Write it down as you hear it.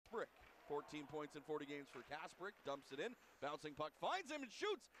14 points in 40 games for Kasprick. Dumps it in. Bouncing puck finds him and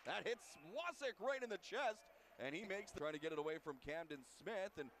shoots. That hits Wasik right in the chest. And he makes trying to get it away from Camden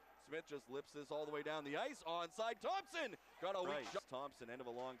Smith. And Smith just lips this all the way down the ice. Onside Thompson. Got a weak shot. Thompson, end of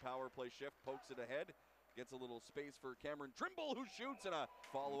a long power play shift. Pokes it ahead. Gets a little space for Cameron Trimble, who shoots, and a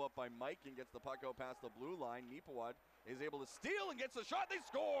follow-up by Mike and gets the puck out past the blue line. Nipawad is able to steal and gets the shot. They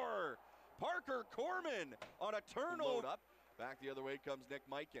score! Parker Corman on a turnover. Up. Back the other way comes Nick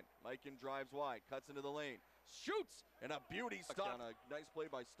Mikan. Mikan drives wide, cuts into the lane, shoots, and a beauty stop. On a nice play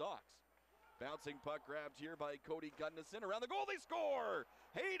by Stocks. Bouncing puck grabbed here by Cody Gunnason. Around the goal, they score!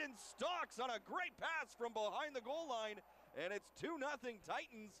 Hayden Stocks on a great pass from behind the goal line, and it's 2-0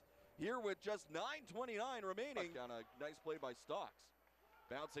 Titans. Here with just 9:29 remaining. On a nice play by Stocks.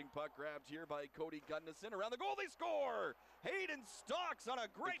 Bouncing puck grabbed here by Cody Gunnason. Around the goal, they score! Hayden Stocks on a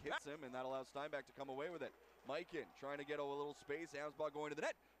great hits him, and that allows Steinbach to come away with it. Mikan trying to get a little space. Amsbaugh going to the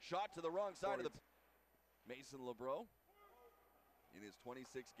net. Shot to the wrong side of the... Mason LeBreau in his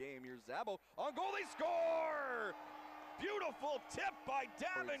 26th game. Here's Zabo. On goal, they score! Beautiful tip by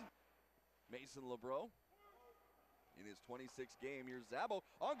Davin. Mason LeBreau in his 26th game. Here's Zabo.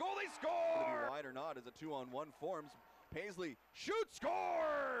 On goal, they score! Whether be wide or not as a 2-on-1 forms. Paisley shoots,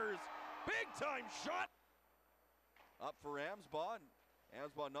 scores! Big time shot! Up for Amsbaugh.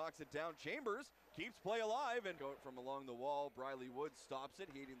 Amsbaugh knocks it down. Chambers keeps play alive and go from along the wall. Briley Woods stops it.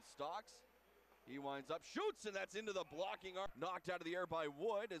 Hayden Stocks. He winds up, shoots, and that's into the blocking arm. Knocked out of the air by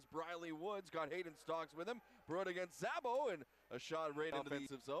Wood as Briley Woods got Hayden Stocks with him. Brought against Zabo and a shot right into the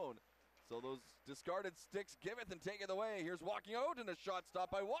offensive zone. So those discarded sticks giveth and taketh away. Here's walking out and a shot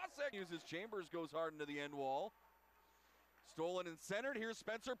stopped by Wasik. Uses Chambers, goes hard into the end wall. Stolen and centered. Here's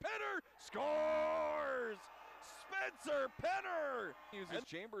Spencer Penner. Scores! Spencer Penner! Uses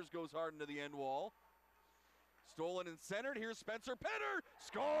Chambers, goes hard into the end wall. Stolen and centered. Here's Spencer Penner.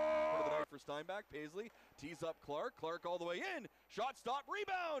 Score! For Steinbach. Paisley tees up Clark. Clark all the way in. Shot stop.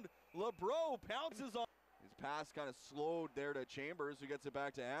 Rebound. LeBreau pounces on. His pass kind of slowed there to Chambers, who gets it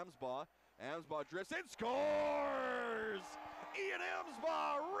back to Amsbaugh. Amsbaugh drifts in, scores! Ian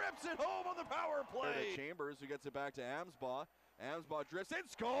Amsbaugh rips it home on the power play. Chambers, who gets it back to Amsbaugh. Amsbaugh drifts in,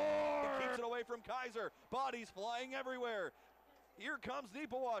 scores! Keeps it away from Kaiser. Bodies flying everywhere. Here comes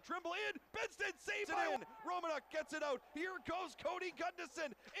Nipawad. Trimble in. Benstead saves it in. Romanuk gets it out. Here goes Cody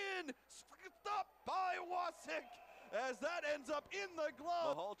Gunnason. In. Stopped by Wasik. As that ends up in the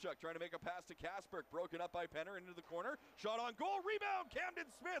glove. Mahalchuk trying to make a pass to Kasprick. Broken up by Penner into the corner. Shot on goal. Rebound. Camden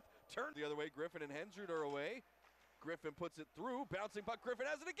Smith. Turned the other way. Griffin and Hensrud are away. Griffin puts it through. Bouncing puck. Griffin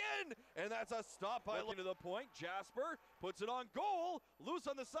has it again. And that's a stop by looking to the point. Jasper puts it on goal. Loose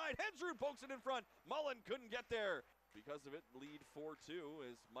on the side. Hensrud pokes it in front. Mullen couldn't get there. Because of it, lead 4-2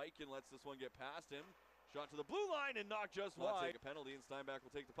 as Mikan lets this one get past him. Shot to the blue line and knocked just wide. Take a penalty and Steinbach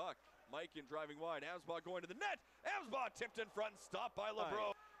will take the puck. Mikan driving wide. Amsbaugh going to the net. Amsbaugh tipped in front and stopped by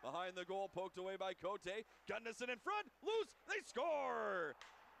LeBreau. Behind the goal, poked away by Cote. Gunnason in front. Loose. They score.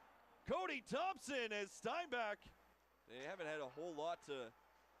 Cody Thompson as Steinbach. They haven't had a whole lot to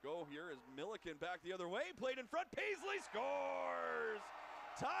go here as Milliken back the other way. Played in front. Paisley scores.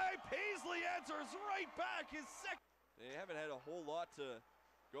 Ty Paisley answers right back his second. They haven't had a whole lot to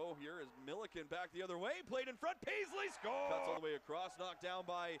go here as Milliken back the other way. Played in front. Paisley scores. Cuts all the way across. Knocked down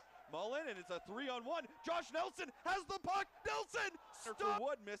by Mullen, and it's a 3-on-1. Josh Nelson has the puck. Nelson! Stop!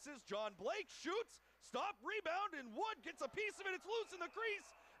 Wood misses. John Blake shoots. Stop. Rebound, and Wood gets a piece of it. It's loose in the crease,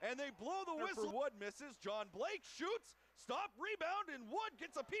 and they blow the whistle. Wood misses. John Blake shoots. Stop. Rebound, and Wood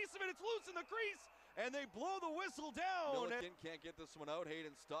gets a piece of it. It's loose in the crease, and they blow the whistle down. Milliken can't get this one out.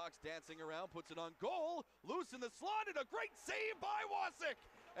 Hayden Stocks dancing around, puts it on goal. Loose in the slot, and a great save by Wasik.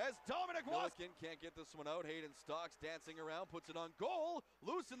 As Dominic Milliken can't get this one out. Hayden Stocks dancing around, puts it on goal.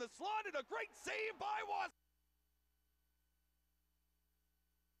 Loose in the slot, and a great save by Wasik.